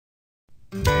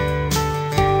He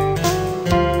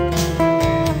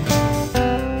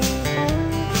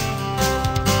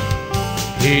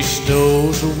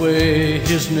stows away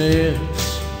his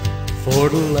nets for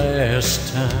the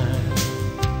last time,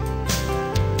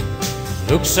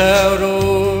 looks out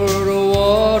over the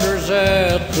waters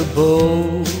at the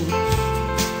boats.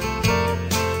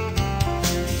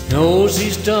 He knows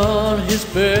he's done his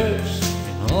best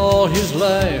in all his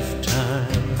lifetime,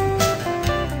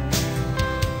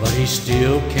 but he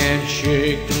still can't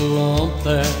shake the lump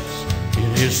that's in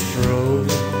his throat.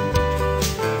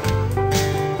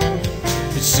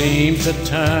 It seems that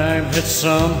time had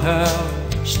somehow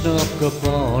snuck up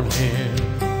on him,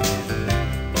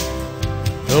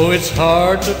 though it's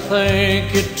hard to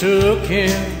think it took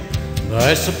him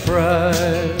by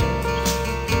surprise,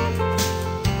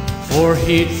 for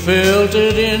he'd felt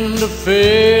it in the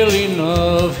failing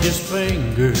of his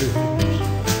fingers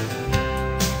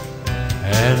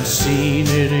and seen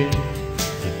it in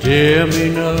the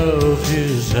dimming of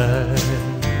his eyes.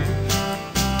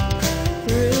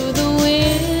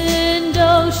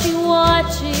 She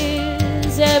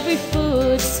watches every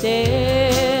footstep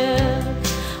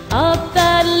up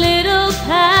that little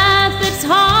path that's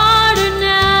harder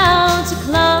now to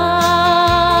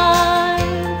climb,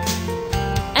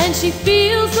 and she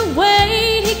feels the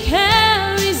weight he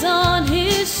carries on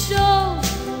his shoulders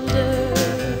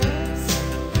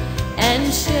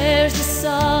and shares the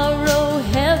sorrow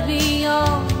heavy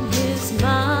on his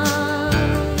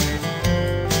mind.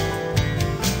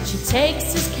 She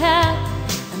takes his cap,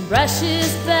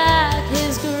 brushes back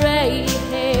his gray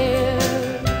hair,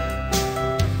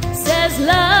 says,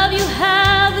 "Love, you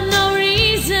have no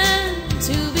reason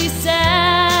to be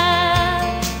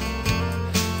sad.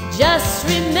 Just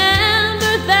remember